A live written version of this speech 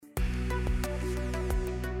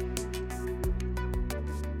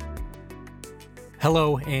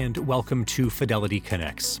Hello and welcome to Fidelity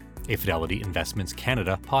Connects, a Fidelity Investments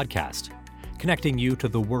Canada podcast, connecting you to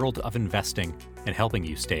the world of investing and helping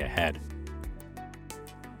you stay ahead.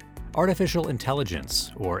 Artificial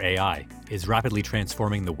intelligence, or AI, is rapidly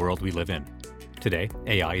transforming the world we live in. Today,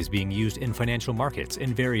 AI is being used in financial markets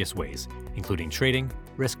in various ways, including trading,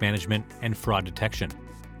 risk management, and fraud detection.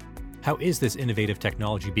 How is this innovative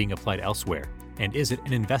technology being applied elsewhere, and is it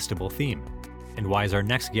an investable theme? And why is our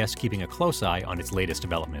next guest keeping a close eye on its latest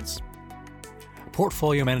developments?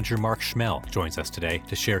 Portfolio manager Mark Schmehl joins us today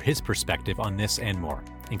to share his perspective on this and more,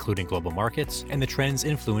 including global markets and the trends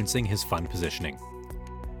influencing his fund positioning.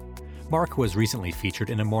 Mark was recently featured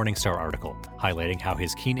in a Morningstar article, highlighting how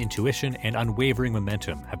his keen intuition and unwavering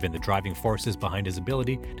momentum have been the driving forces behind his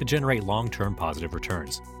ability to generate long-term positive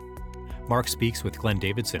returns. Mark speaks with Glenn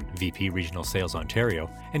Davidson, VP Regional Sales Ontario,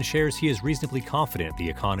 and shares he is reasonably confident the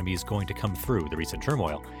economy is going to come through the recent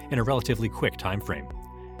turmoil in a relatively quick time frame.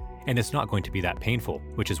 And it's not going to be that painful,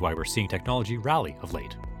 which is why we're seeing technology rally of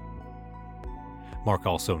late. Mark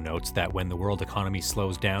also notes that when the world economy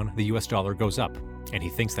slows down, the US dollar goes up, and he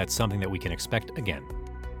thinks that's something that we can expect again.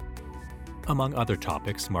 Among other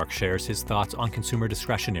topics, Mark shares his thoughts on consumer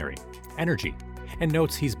discretionary, energy, and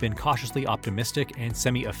notes he's been cautiously optimistic and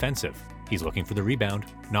semi-offensive. He's looking for the rebound,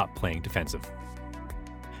 not playing defensive.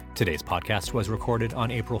 Today's podcast was recorded on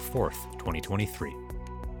April 4th, 2023.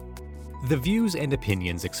 The views and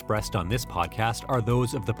opinions expressed on this podcast are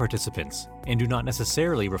those of the participants and do not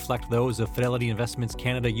necessarily reflect those of Fidelity Investments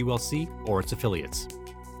Canada ULC or its affiliates.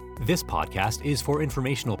 This podcast is for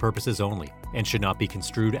informational purposes only and should not be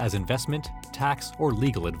construed as investment, tax, or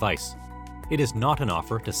legal advice. It is not an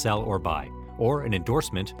offer to sell or buy, or an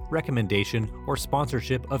endorsement, recommendation, or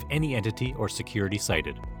sponsorship of any entity or security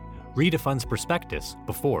cited. Read a fund's prospectus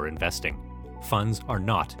before investing. Funds are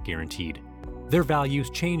not guaranteed. Their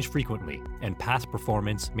values change frequently, and past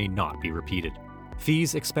performance may not be repeated.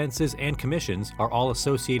 Fees, expenses, and commissions are all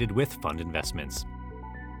associated with fund investments.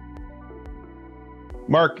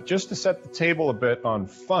 Mark, just to set the table a bit on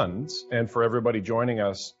funds, and for everybody joining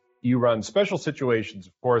us, you run Special Situations,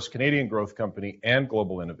 of course, Canadian Growth Company, and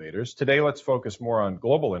Global Innovators. Today, let's focus more on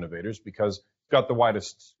Global Innovators because it's got the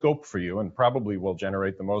widest scope for you and probably will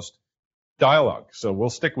generate the most dialogue. So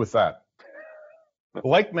we'll stick with that.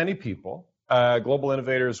 Like many people, Global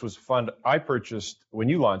Innovators was a fund I purchased when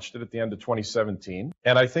you launched it at the end of 2017.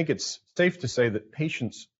 And I think it's safe to say that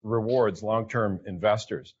patience rewards long-term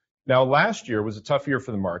investors. Now, last year was a tough year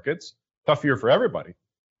for the markets, tough year for everybody.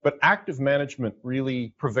 But active management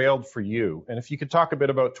really prevailed for you. And if you could talk a bit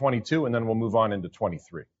about 22, and then we'll move on into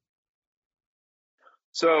 23.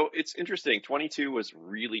 So it's interesting. 22 was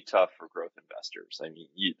really tough for growth investors. I mean,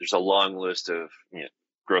 there's a long list of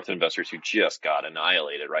growth investors who just got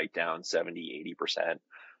annihilated, right down 70, 80%.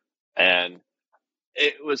 And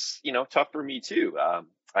it was, tough for me too.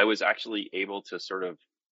 I was actually able to sort of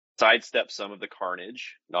sidestep some of the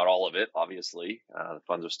carnage, not all of it, obviously. The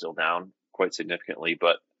funds are still down quite significantly,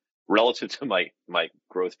 but relative to my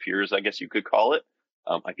growth peers, I guess you could call it,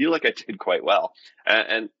 I feel like I did quite well.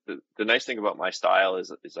 And the nice thing about my style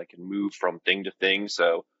is I can move from thing to thing.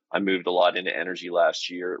 So I moved a lot into energy last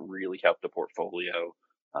year. It really helped the portfolio.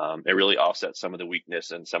 It really offset some of the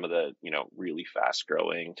weakness and some of the, really fast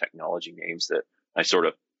growing technology names that I sort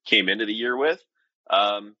of came into the year with.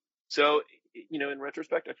 So, in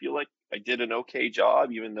retrospect, I feel like I did an okay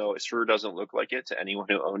job, even though it sure doesn't look like it to anyone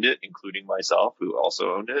who owned it, including myself, who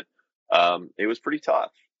also owned it. It was pretty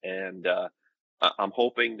tough. And I'm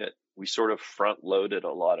hoping that we sort of front loaded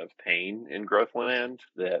a lot of pain in growth land,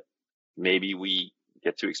 that maybe we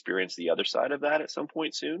get to experience the other side of that at some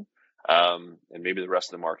point soon. And maybe the rest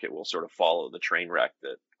of the market will sort of follow the train wreck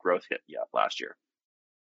that growth hit last year.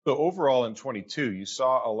 So overall in 22, you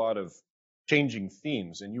saw a lot of changing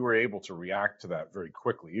themes, and you were able to react to that very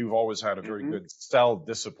quickly. You've always had a very good sell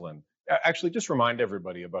discipline. Actually, just remind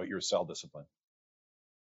everybody about your sell discipline.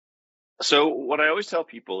 So what I always tell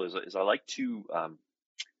people is I like to,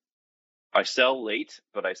 I sell late,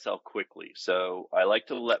 but I sell quickly. So I like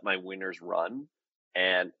to let my winners run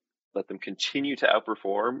and let them continue to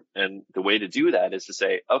outperform. And the way to do that is to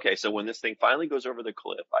say, okay, so when this thing finally goes over the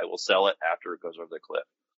cliff, I will sell it after it goes over the cliff,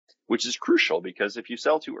 which is crucial because if you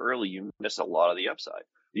sell too early, you miss a lot of the upside.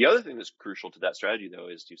 The other thing that's crucial to that strategy, though,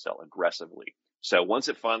 is to sell aggressively. So once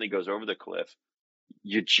it finally goes over the cliff,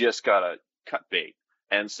 you just got to cut bait.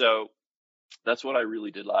 And so that's what I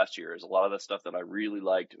really did last year, is a lot of the stuff that I really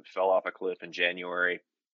liked fell off a cliff in January,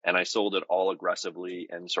 and I sold it all aggressively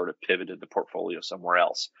and sort of pivoted the portfolio somewhere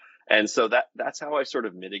else. And so that's how I sort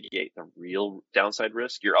of mitigate the real downside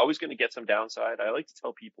risk. You're always going to get some downside. I like to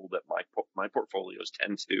tell people that my portfolios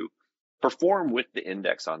tend to perform with the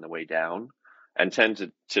index on the way down and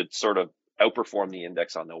tend to sort of outperform the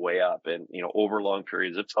index on the way up. And, over long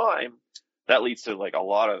periods of time, that leads to like a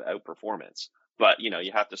lot of outperformance. But,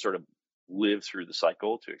 you have to sort of live through the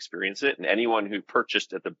cycle to experience it. And anyone who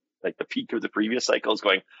purchased at the peak of the previous cycle is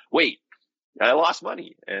going, wait, I lost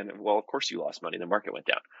money. And well, of course you lost money. The market went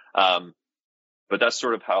down. But that's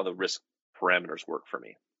sort of how the risk parameters work for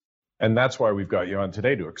me. And that's why we've got you on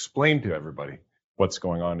today, to explain to everybody what's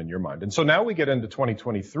going on in your mind. And so now we get into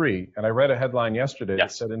 2023, and I read a headline yesterday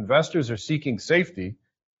that said investors are seeking safety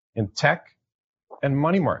in tech and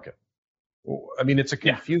money market. I mean, it's a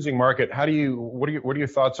confusing market. What are your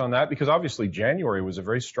thoughts on that? Because obviously January was a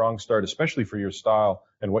very strong start, especially for your style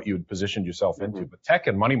and what you had positioned yourself into. But tech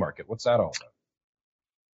and money market, what's that all about?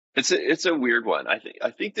 It's a weird one. I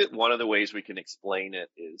think that one of the ways we can explain it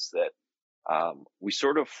is that we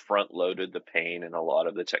sort of front loaded the pain in a lot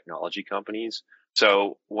of the technology companies.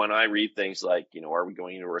 So when I read things like, are we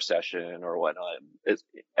going into a recession or whatnot,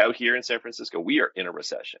 out here in San Francisco, we are in a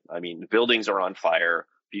recession. I mean, the buildings are on fire.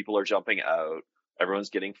 People are jumping out. Everyone's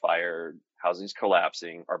getting fired. Housing's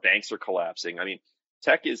collapsing. Our banks are collapsing. I mean,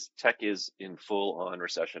 tech is in full on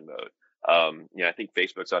recession mode. I think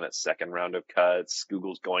Facebook's on its second round of cuts.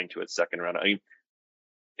 Google's going to its second round. I mean,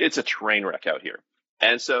 it's a train wreck out here.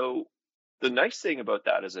 And so the nice thing about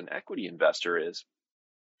that as an equity investor is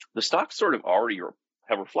the stocks sort of already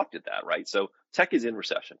have reflected that, right? So tech is in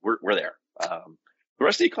recession. We're there. The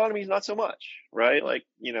rest of the economy is not so much, right? Like,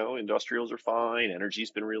 industrials are fine. Energy's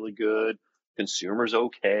been really good. Consumers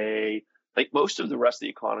okay. Like most of the rest of the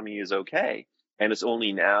economy is okay. And it's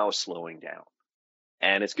only now slowing down.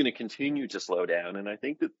 And it's going to continue to slow down. And I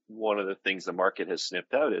think that one of the things the market has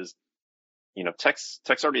sniffed out is, tech's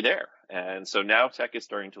already there. And so now tech is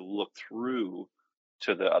starting to look through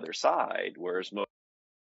to the other side, whereas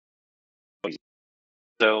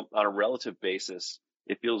so on a relative basis,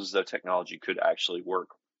 it feels as though technology could actually work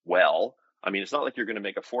well. I mean, it's not like you're going to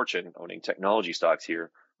make a fortune owning technology stocks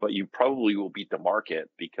here, but you probably will beat the market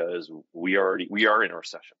because we are in a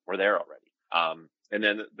recession. We're there already. And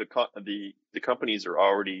then the companies are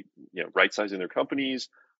already, right sizing their companies.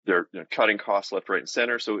 They're cutting costs left, right, and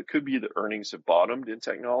center. So it could be the earnings have bottomed in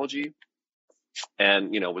technology,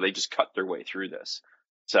 and they just cut their way through this.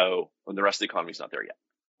 So when the rest of the economy is not there yet.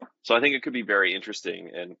 So I think it could be very interesting,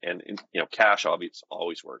 and cash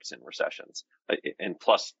always works in recessions, and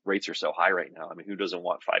plus rates are so high right now. I mean, who doesn't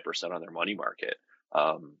want 5% on their money market?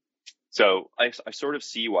 So I sort of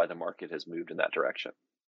see why the market has moved in that direction.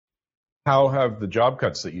 How have the job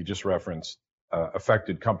cuts that you just referenced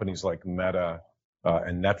affected companies like Meta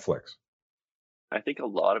and Netflix? I think a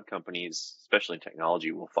lot of companies, especially in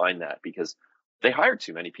technology, will find that because they hire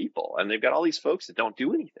too many people and they've got all these folks that don't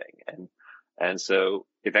do anything. And so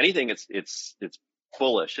if anything, it's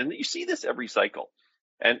bullish. And you see this every cycle.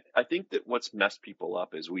 And I think that what's messed people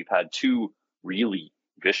up is we've had two really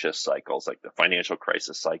vicious cycles, like the financial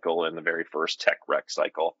crisis cycle and the very first tech wreck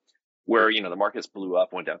cycle, where, the markets blew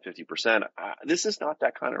up, went down 50%. This is not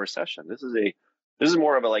that kind of recession. This is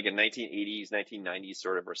more of a 1980s, 1990s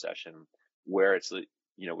sort of recession where it's,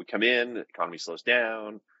 we come in, the economy slows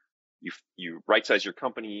down, you right size your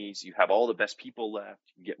companies, you have all the best people left,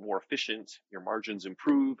 you get more efficient, your margins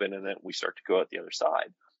improve, and then we start to go out the other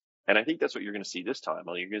side. And I think that's what you're going to see this time.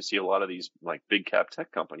 You're going to see a lot of these big cap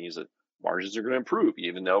tech companies that margins are going to improve,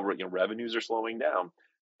 even though revenues are slowing down.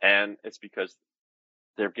 And it's because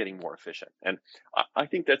they're getting more efficient. And I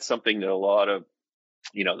think that's something that a lot of,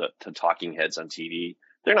 the talking heads on TV,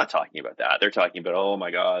 they're not talking about that. They're talking about, oh my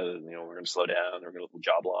God, we're going to slow down. We're going to have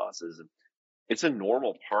job losses. And it's a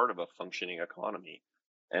normal part of a functioning economy.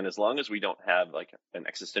 And as long as we don't have an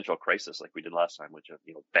existential crisis like we did last time, which,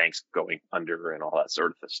 banks going under and all that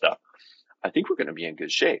sort of stuff, I think we're going to be in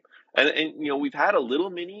good shape. And we've had a little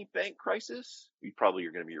mini bank crisis. We probably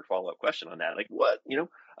are going to be your follow-up question on that. Like what,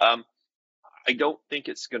 I don't think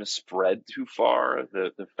it's going to spread too far.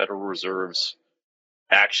 The Federal Reserve's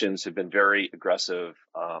actions have been very aggressive.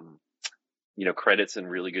 Credit's in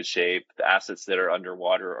really good shape. The assets that are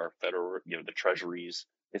underwater are federal, the treasuries.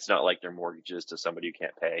 It's not like they're mortgages to somebody who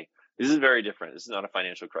can't pay. This is very different. This is not a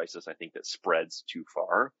financial crisis, I think, that spreads too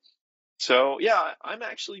far. So, yeah, I'm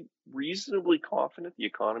actually reasonably confident the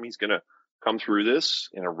economy is going to come through this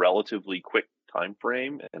in a relatively quick time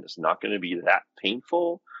frame, and it's not going to be that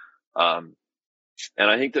painful. And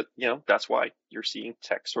I think that, that's why you're seeing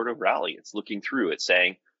tech sort of rally. It's looking through it,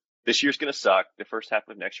 saying this year's going to suck. The first half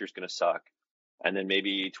of next year's going to suck. And then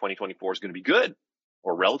maybe 2024 is going to be good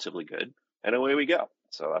or relatively good. And away we go.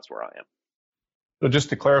 So that's where I am. So just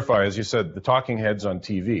to clarify, as you said, the talking heads on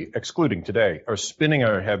TV, excluding today, are spinning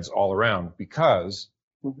our heads all around because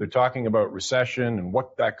They're talking about recession and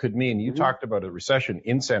what that could mean. You talked about a recession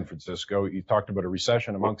in San Francisco. You talked about a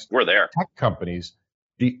recession amongst We're there. tech companies.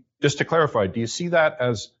 Just to clarify, do you see that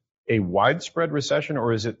as a widespread recession,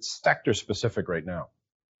 or is it sector specific right now?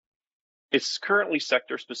 It's currently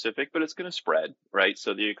sector specific, but it's going to spread, right?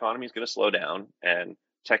 So the economy is going to slow down, and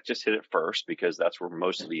tech just hit it first because that's where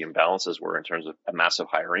most of the imbalances were in terms of a massive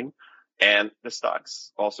hiring. And the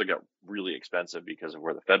stocks also got really expensive because of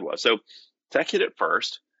where the Fed was. So tech hit it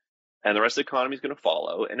first, and the rest of the economy is going to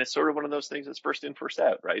follow. And it's sort of one of those things that's first in, first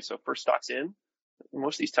out, right? So first stocks in,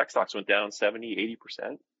 most of these tech stocks went down 70,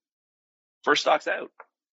 80%. First stocks out.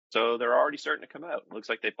 So they're already starting to come out. It looks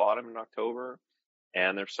like they bought them in October,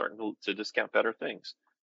 and they're starting to discount better things.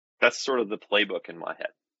 That's sort of the playbook in my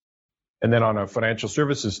head. And then on a financial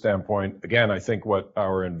services standpoint, again, I think what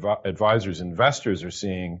our advisors, investors are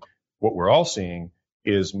seeing, what we're all seeing,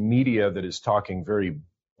 is media that is talking very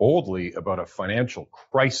boldly about a financial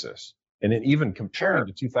crisis, and then even comparing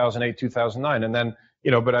to 2008, 2009. And then,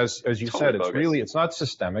 but as you said, it's not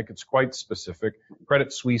systemic. It's quite specific.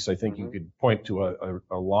 Credit Suisse, I think you could point to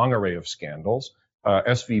a long array of scandals.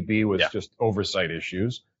 SVB was just oversight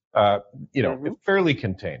issues. It's fairly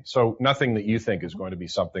contained. So nothing that you think is going to be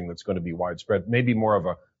something that's going to be widespread, maybe more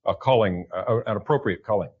of a culling, an appropriate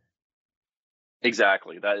culling.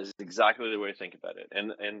 Exactly. That is exactly the way to think about it. And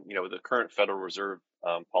the current Federal Reserve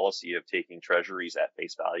policy of taking treasuries at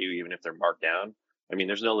face value, even if they're marked down, I mean,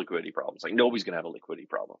 there's no liquidity problems. Like, nobody's going to have a liquidity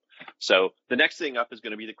problem. So the next thing up is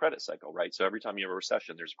going to be the credit cycle, right? So every time you have a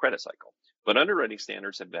recession, there's a credit cycle. But underwriting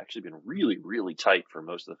standards have actually been really, really tight for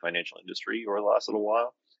most of the financial industry over the last little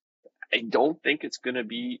while. I don't think it's going to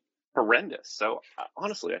be horrendous. So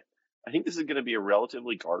honestly, I think this is going to be a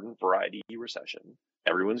relatively garden variety recession.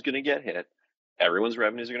 Everyone's going to get hit. Everyone's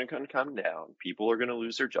revenues are going to come down. People are going to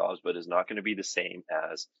lose their jobs, but it's not going to be the same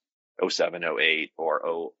as 07, 08,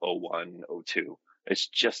 or 01, 02. It's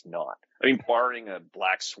just not. I mean, barring a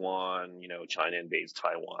black swan, China invades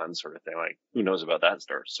Taiwan sort of thing. Like, who knows about that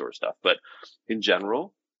sort of stuff? But in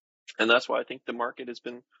general, and that's why I think the market has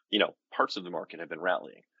been, parts of the market have been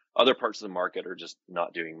rallying. Other parts of the market are just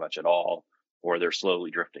not doing much at all, or they're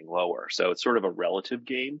slowly drifting lower. So it's sort of a relative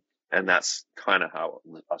game. And that's kind of how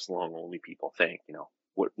us long-only people think,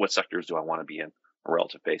 what sectors do I want to be in on a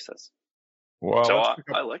relative basis? Well, so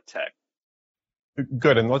I like tech.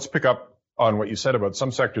 Good. And let's pick up on what you said about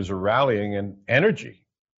some sectors are rallying, and energy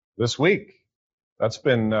this week. That's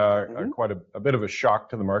been quite a bit of a shock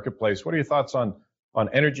to the marketplace. What are your thoughts on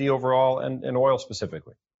energy overall and oil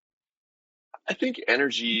specifically? I think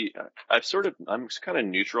energy, I'm kind of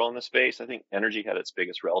neutral in the space. I think energy had its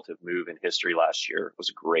biggest relative move in history last year. It was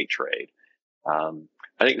a great trade. I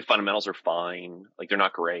think the fundamentals are fine. Like, they're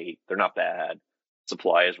not great. They're not bad.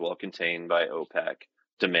 Supply is well contained by OPEC.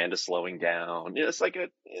 Demand is slowing down. It's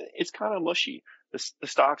it's kind of mushy. The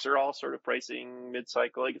stocks are all sort of pricing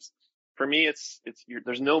mid-cycle. Like, for me,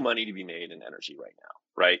 there's no money to be made in energy right now,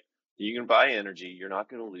 right? You can buy energy. You're not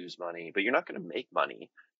going to lose money, but you're not going to make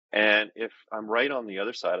money. And if I'm right on the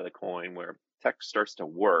other side of the coin where tech starts to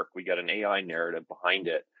work, we got an AI narrative behind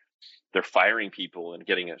it. They're firing people and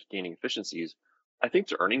gaining efficiencies. I think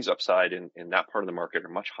the earnings upside in that part of the market are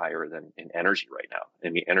much higher than in energy right now.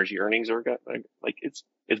 And the energy earnings are it's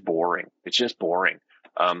boring. It's just boring.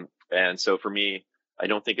 And so for me, I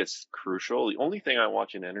don't think it's crucial. The only thing I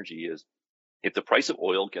watch in energy is if the price of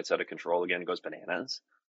oil gets out of control again and goes bananas.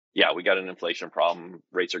 Yeah, we got an inflation problem.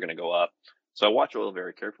 Rates are going to go up. So I watch oil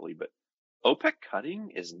very carefully, but OPEC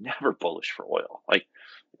cutting is never bullish for oil. Like,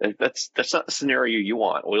 that's not the scenario you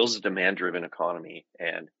want. Oil's a demand-driven economy,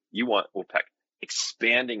 and you want OPEC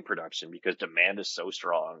expanding production because demand is so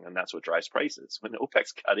strong, and that's what drives prices. When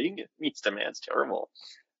OPEC's cutting, it means demand's terrible.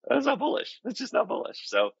 That's not bullish. That's just not bullish.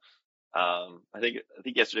 So I think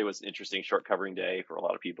yesterday was an interesting short covering day for a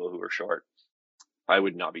lot of people who are short. I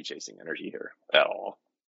would not be chasing energy here at all.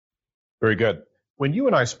 Very good. When you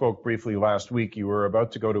and I spoke briefly last week, you were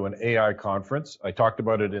about to go to an AI conference. I talked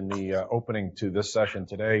about it in the opening to this session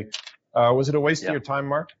today. Was it a waste of your time,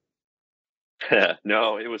 Mark?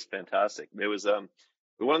 No, it was fantastic. It was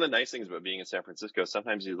one of the nice things about being in San Francisco.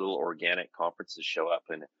 Sometimes these little organic conferences show up,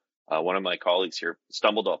 and one of my colleagues here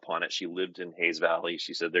stumbled upon it. She lived in Hayes Valley.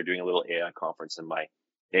 She said, they're doing a little AI conference in my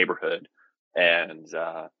neighborhood, and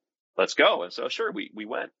let's go. And so sure, we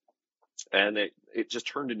went. And it just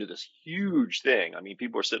turned into this huge thing. I mean,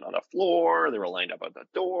 people were sitting on the floor. They were lined up at the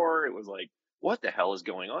door. It was like, what the hell is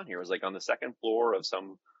going on here? It was like on the second floor of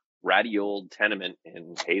some ratty old tenement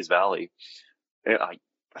in Hayes Valley. And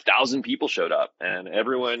 1,000 people showed up, and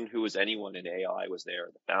everyone who was anyone in AI was there.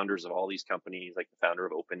 The founders of all these companies, like the founder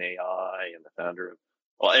of OpenAI and the founder of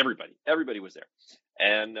Well, everybody was there.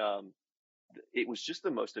 And it was just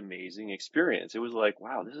the most amazing experience. It was like,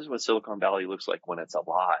 wow, this is what Silicon Valley looks like when it's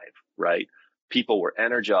alive, right? People were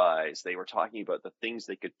energized. They were talking about the things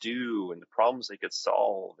they could do and the problems they could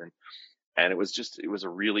solve. And it was a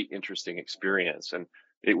really interesting experience. And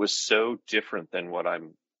it was so different than what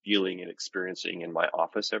I'm feeling and experiencing in my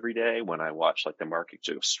office every day when I watch like the market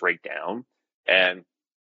go straight down. And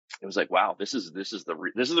it was like, wow, this is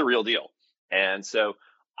the real deal. And so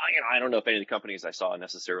I don't know if any of the companies I saw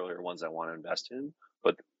necessarily are ones I want to invest in,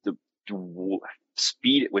 but the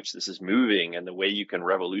speed at which this is moving and the way you can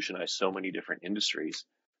revolutionize so many different industries,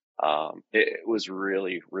 it was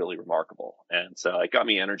really, really remarkable. And so it got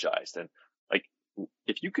me energized. And like,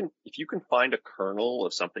 if you can find a kernel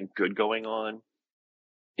of something good going on,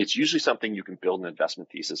 it's usually something you can build an investment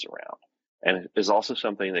thesis around. And it is also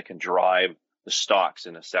something that can drive the stocks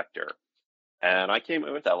in a sector. And I came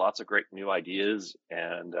in with that, lots of great new ideas,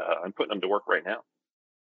 and I'm putting them to work right now.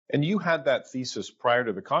 And you had that thesis prior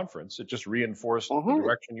to the conference. It just reinforced the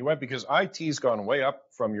direction you went, because IT's gone way up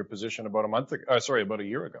from your position about a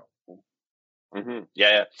year ago.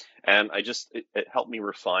 Yeah. And it helped me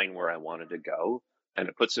refine where I wanted to go, and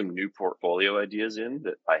it put some new portfolio ideas in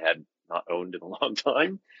that I had not owned in a long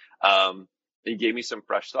time. It gave me some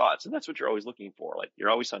fresh thoughts, and that's what you're always looking for. Like,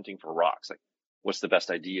 you're always hunting for rocks. Like, what's the best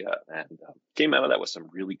idea? And came out of that with some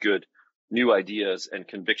really good new ideas and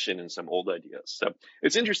conviction in some old ideas. So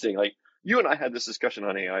it's interesting. Like, you and I had this discussion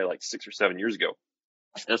on AI like 6 or 7 years ago.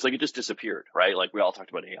 And it's like it just disappeared, right? Like, we all talked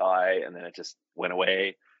about AI and then it just went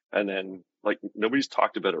away. And then like nobody's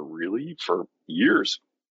talked about it really for years.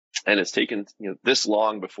 And it's taken, this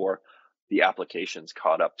long before the applications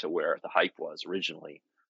caught up to where the hype was originally.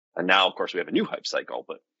 And now, of course, we have a new hype cycle,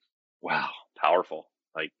 but wow, powerful.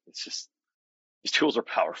 Like, it's just, these tools are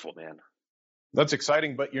powerful, man. That's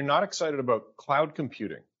exciting, but you're not excited about cloud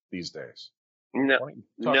computing these days. No,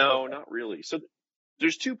 not really. So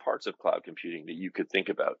there's two parts of cloud computing that you could think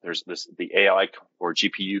about. There's the AI or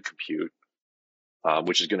GPU compute,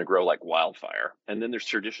 which is going to grow like wildfire. And then there's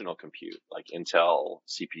traditional compute, like Intel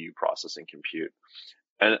CPU processing compute.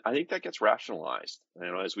 And I think that gets rationalized,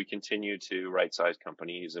 as we continue to right-size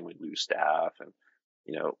companies and we lose staff and,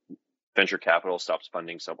 venture capital stops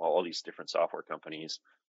funding all these different software companies.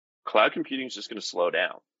 Cloud computing is just going to slow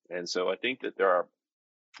down. And so I think that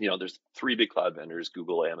there's 3 big cloud vendors,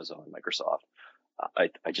 Google, Amazon, Microsoft.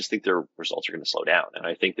 I just think their results are going to slow down. And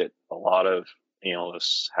I think that a lot of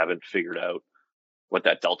analysts haven't figured out what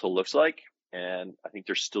that delta looks like. And I think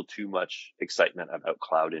there's still too much excitement about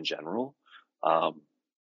cloud in general.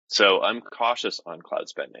 So I'm cautious on cloud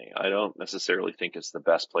spending. I don't necessarily think it's the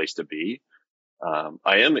best place to be.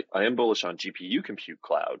 I am bullish on GPU compute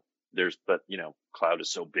cloud. But cloud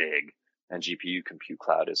is so big and GPU compute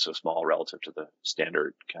cloud is so small relative to the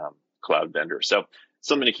standard cloud vendor. So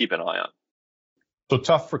something to keep an eye on. So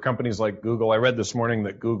tough for companies like Google. I read this morning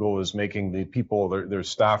that Google is making the people, their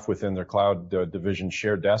staff within their cloud division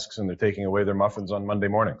share desks, and they're taking away their muffins on Monday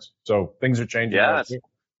mornings. So things are changing. Yes.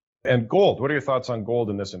 And gold, what are your thoughts on gold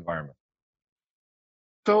in this environment?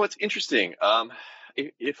 So it's interesting.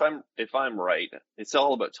 If I'm right, it's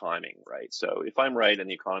all about timing, right? So if I'm right and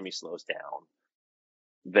the economy slows down,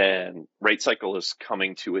 then rate cycle is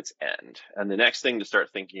coming to its end. And the next thing to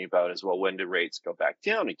start thinking about is, well, when do rates go back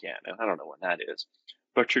down again? And I don't know when that is.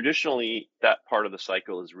 But traditionally, that part of the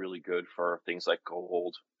cycle is really good for things like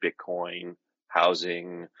gold, Bitcoin,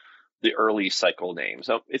 housing, the early cycle names.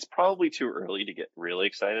 So it's probably too early to get really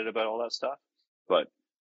excited about all that stuff. But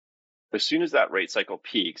as soon as that rate cycle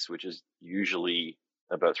peaks, which is usually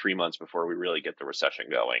about 3 months before we really get the recession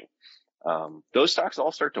going, those stocks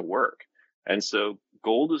all start to work. And so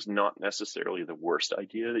gold is not necessarily the worst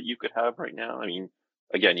idea that you could have right now. I mean,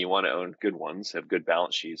 again, you want to own good ones, have good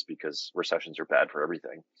balance sheets, because recessions are bad for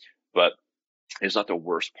everything. But it's not the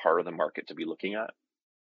worst part of the market to be looking at.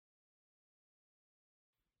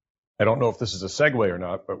 I don't know if this is a segue or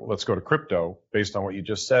not, but let's go to crypto. Based on what you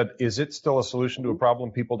just said, is it still a solution to a problem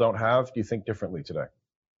people don't have? Do you think differently today?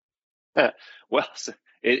 Well,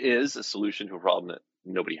 it is a solution to a problem that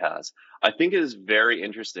nobody has. I think it is very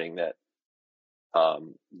interesting that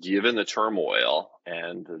given the turmoil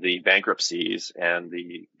and the bankruptcies and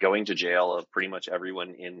the going to jail of pretty much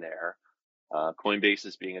everyone in there, Coinbase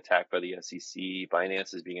is being attacked by the SEC,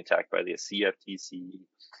 Binance is being attacked by the CFTC,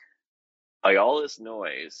 like all this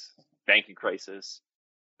noise, banking crisis,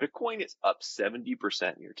 Bitcoin is up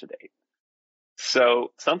 70% year to date.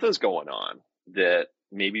 So something's going on that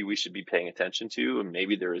maybe we should be paying attention to, and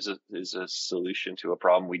maybe there is a solution to a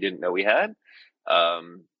problem we didn't know we had.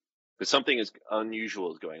 Because something is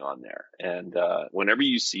unusual is going on there. And whenever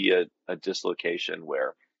you see a dislocation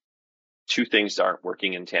where two things aren't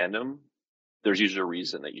working in tandem, there's usually a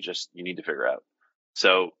reason that you need to figure out.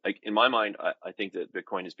 So like in my mind, I think that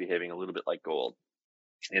Bitcoin is behaving a little bit like gold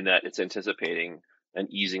in that it's anticipating an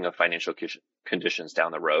easing of financial conditions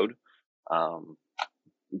down the road.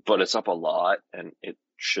 But it's up a lot and it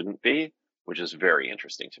shouldn't be, which is very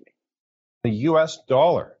interesting to me. The U.S.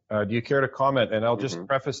 dollar. Do you care to comment? And I'll just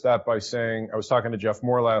preface that by saying I was talking to Jeff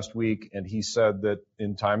Moore last week, and he said that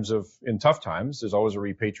in tough times, there's always a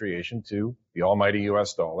repatriation to the almighty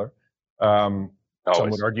U.S. dollar. Some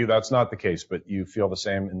would argue that's not the case, but you feel the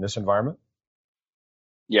same in this environment?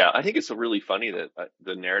 Yeah, I think it's really funny that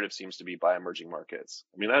the narrative seems to be buy emerging markets.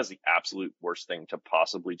 I mean, that is the absolute worst thing to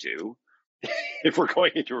possibly do if we're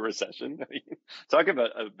going into a recession. I mean, talk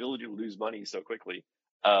about ability to lose money so quickly.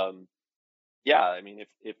 Yeah, I mean,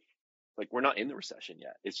 if like we're not in the recession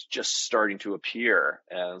yet, it's just starting to appear.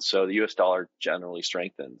 And so the US dollar generally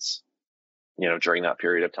strengthens, during that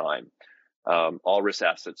period of time. All risk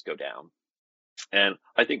assets go down. And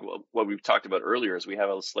I think what we've talked about earlier is we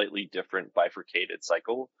have a slightly different bifurcated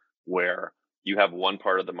cycle where you have one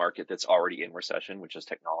part of the market that's already in recession, which is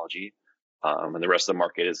technology. And the rest of the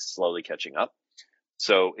market is slowly catching up.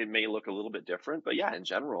 So it may look a little bit different, but yeah, in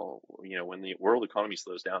general, when the world economy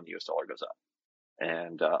slows down, the US dollar goes up.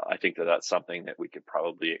 And I think that that's something that we could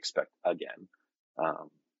probably expect again.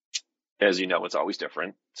 As you know, it's always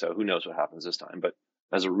different. So who knows what happens this time? But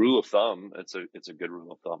as a rule of thumb, it's a good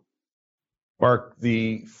rule of thumb. Mark,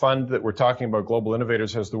 the fund that we're talking about, Global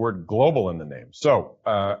Innovators, has the word global in the name. So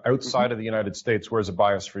outside of the United States, where's a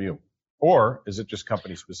bias for you? Or is it just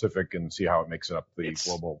company specific and see how it makes up the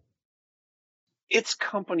global? It's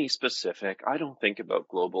company specific. I don't think about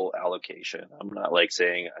global allocation. I'm not like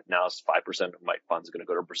saying now 5% of my fund's going to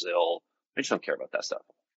go to Brazil. I just don't care about that stuff.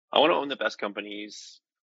 I want to own the best companies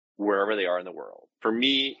wherever they are in the world. For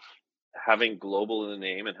me, having global in the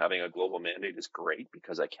name and having a global mandate is great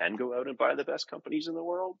because I can go out and buy the best companies in the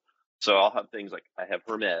world. So I'll have things like I have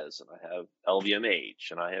Hermes and I have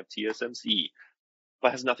LVMH and I have TSMC, but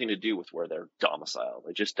it has nothing to do with where they're domiciled.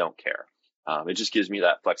 I just don't care. It just gives me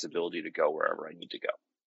that flexibility to go wherever I need to go.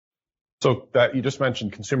 So that you just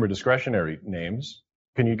mentioned consumer discretionary names.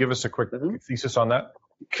 Can you give us a quick thesis on that?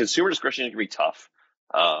 Consumer discretionary can be tough.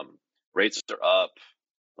 Rates are up.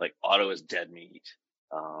 Like auto is dead meat.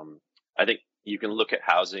 I think you can look at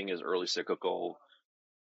housing as early cyclical,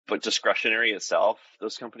 but discretionary itself,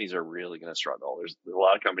 those companies are really going to struggle. There's a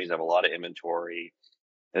lot of companies have a lot of inventory.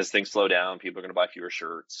 As things slow down, people are going to buy fewer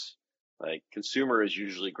shirts. Like consumer is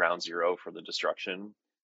usually ground zero for the destruction.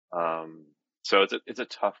 So it's a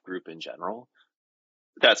tough group in general.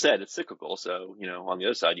 That said, it's cyclical. So, on the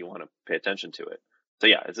other side, you want to pay attention to it. So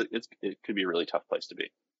yeah, it could be a really tough place to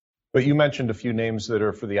be. But you mentioned a few names that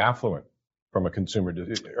are for the affluent from a consumer.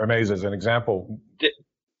 Hermes as an example.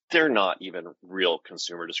 They're not even real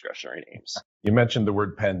consumer discretionary names. You mentioned the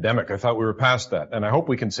word pandemic. I thought we were past that. And I hope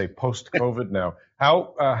we can say post-COVID now.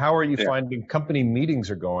 How are you finding company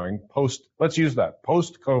meetings are going let's use that,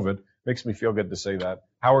 post-COVID? Makes me feel good to say that.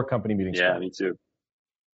 How are company meetings going? Yeah, me too.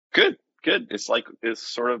 Good. It's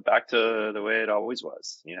sort of back to the way it always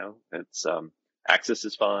was. It's access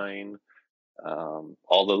is fine.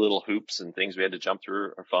 All the little hoops and things we had to jump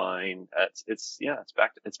through are fine. It's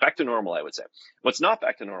back to normal, I would say. What's not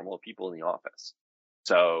back to normal are people in the office.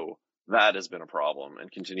 So that has been a problem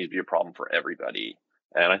and continues to be a problem for everybody.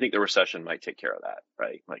 And I think the recession might take care of that,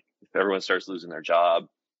 right? Like if everyone starts losing their job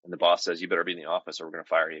and the boss says, you better be in the office or we're going to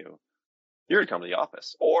fire you, you're going to come to the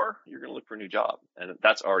office or you're going to look for a new job. And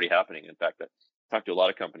that's already happening. In fact, I talk to a lot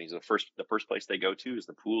of companies. The first place they go to is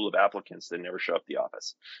the pool of applicants that never show up at the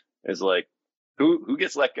office. It's like, who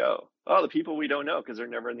gets let go? Oh, the people we don't know because they're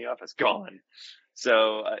never in the office. Gone.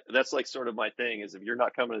 So that's like sort of my thing is if you're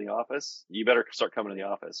not coming to the office, you better start coming to the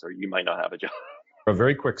office or you might not have a job. A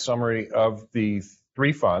very quick summary of the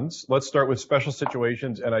three funds. Let's start with special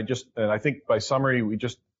situations. And I think by summary,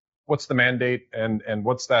 what's the mandate and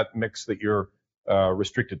what's that mix that you're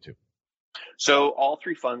restricted to? So all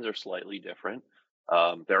three funds are slightly different.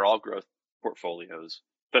 They're all growth portfolios.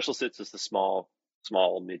 Special Sits is the small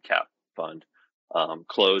mid cap fund.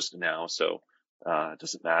 Closed now, so it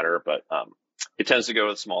doesn't matter, but it tends to go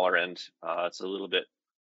to the smaller end. It's a little bit,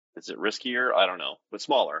 is it riskier? I don't know, but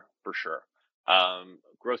smaller for sure.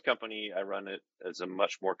 Growth company, I run it as a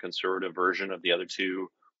much more conservative version of the other two.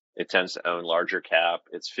 It tends to own larger cap.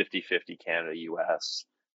 It's 50-50 Canada, US.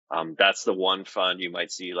 That's the one fund you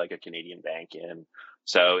might see like a Canadian bank in.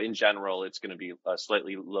 So in general, it's going to be a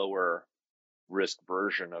slightly lower risk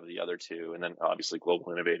version of the other two. And then obviously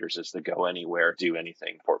Global Innovators is the go anywhere, do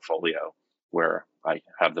anything portfolio where I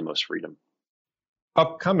have the most freedom.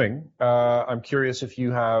 Upcoming, I'm curious if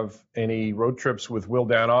you have any road trips with Will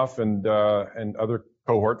Danoff and other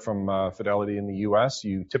cohort from Fidelity in the U.S.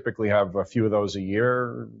 You typically have a few of those a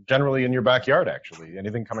year, generally in your backyard, actually.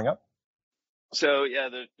 Anything coming up? So yeah,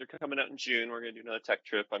 they're coming out in June. We're going to do another tech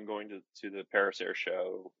trip. I'm going to the Paris Air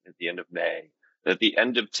Show at the end of May. At the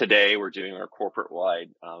end of today, we're doing our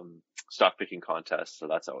corporate-wide stock picking contest. So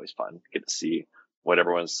that's always fun. Get to see what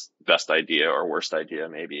everyone's best idea or worst idea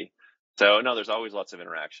may be. So no, there's always lots of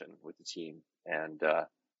interaction with the team. And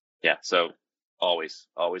so always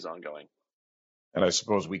ongoing. And I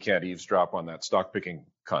suppose we can't eavesdrop on that stock picking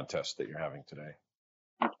contest that you're having today.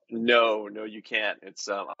 No, you can't. It's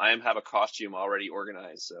I have a costume already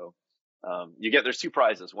organized. So there's two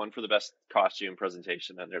prizes, one for the best costume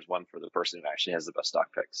presentation, and there's one for the person who actually has the best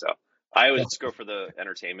stock pick. So I always just go for the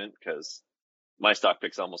entertainment because my stock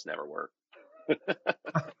picks almost never work.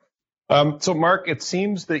 So Mark, it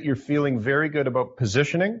seems that you're feeling very good about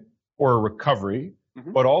positioning or a recovery,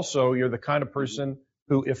 but also you're the kind of person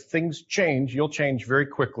who, if things change, you'll change very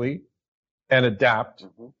quickly and adapt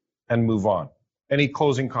and move on. Any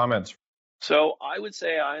closing comments? So I would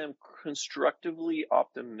say I am constructively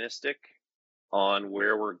optimistic on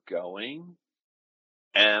where we're going.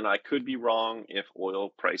 And I could be wrong if oil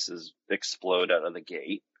prices explode out of the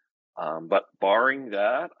gate. But barring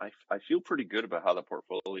that, I feel pretty good about how the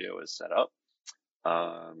portfolio is set up.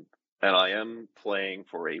 And I am playing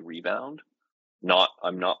for a rebound.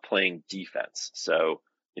 I'm not playing defense. So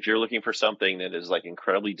if you're looking for something that is like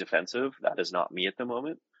incredibly defensive, that is not me at the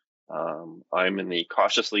moment. I'm in the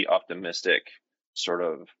cautiously optimistic sort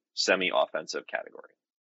of semi-offensive category.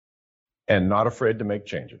 And not afraid to make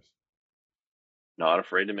changes. Not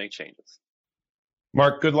afraid to make changes.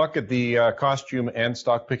 Mark, good luck at the costume and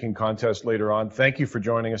stock picking contest later on. Thank you for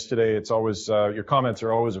joining us today. It's always your comments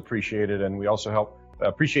are always appreciated, and we also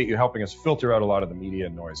appreciate you helping us filter out a lot of the media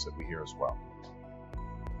noise that we hear as well.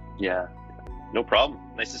 Yeah, no problem.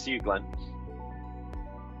 Nice to see you, Glenn.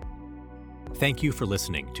 Thank you for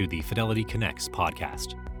listening to the Fidelity Connects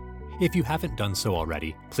podcast. If you haven't done so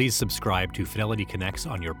already, please subscribe to Fidelity Connects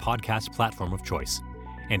on your podcast platform of choice.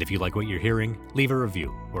 And if you like what you're hearing, leave a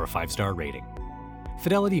review or a 5-star rating.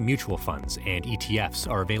 Fidelity mutual funds and ETFs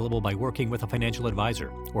are available by working with a financial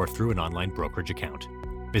advisor or through an online brokerage account.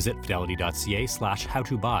 Visit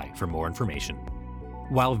fidelity.ca/howtobuy for more information.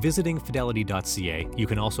 While visiting fidelity.ca, you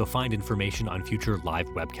can also find information on future live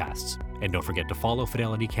webcasts. And don't forget to follow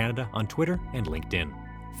Fidelity Canada on Twitter and LinkedIn.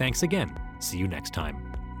 Thanks again. See you next time.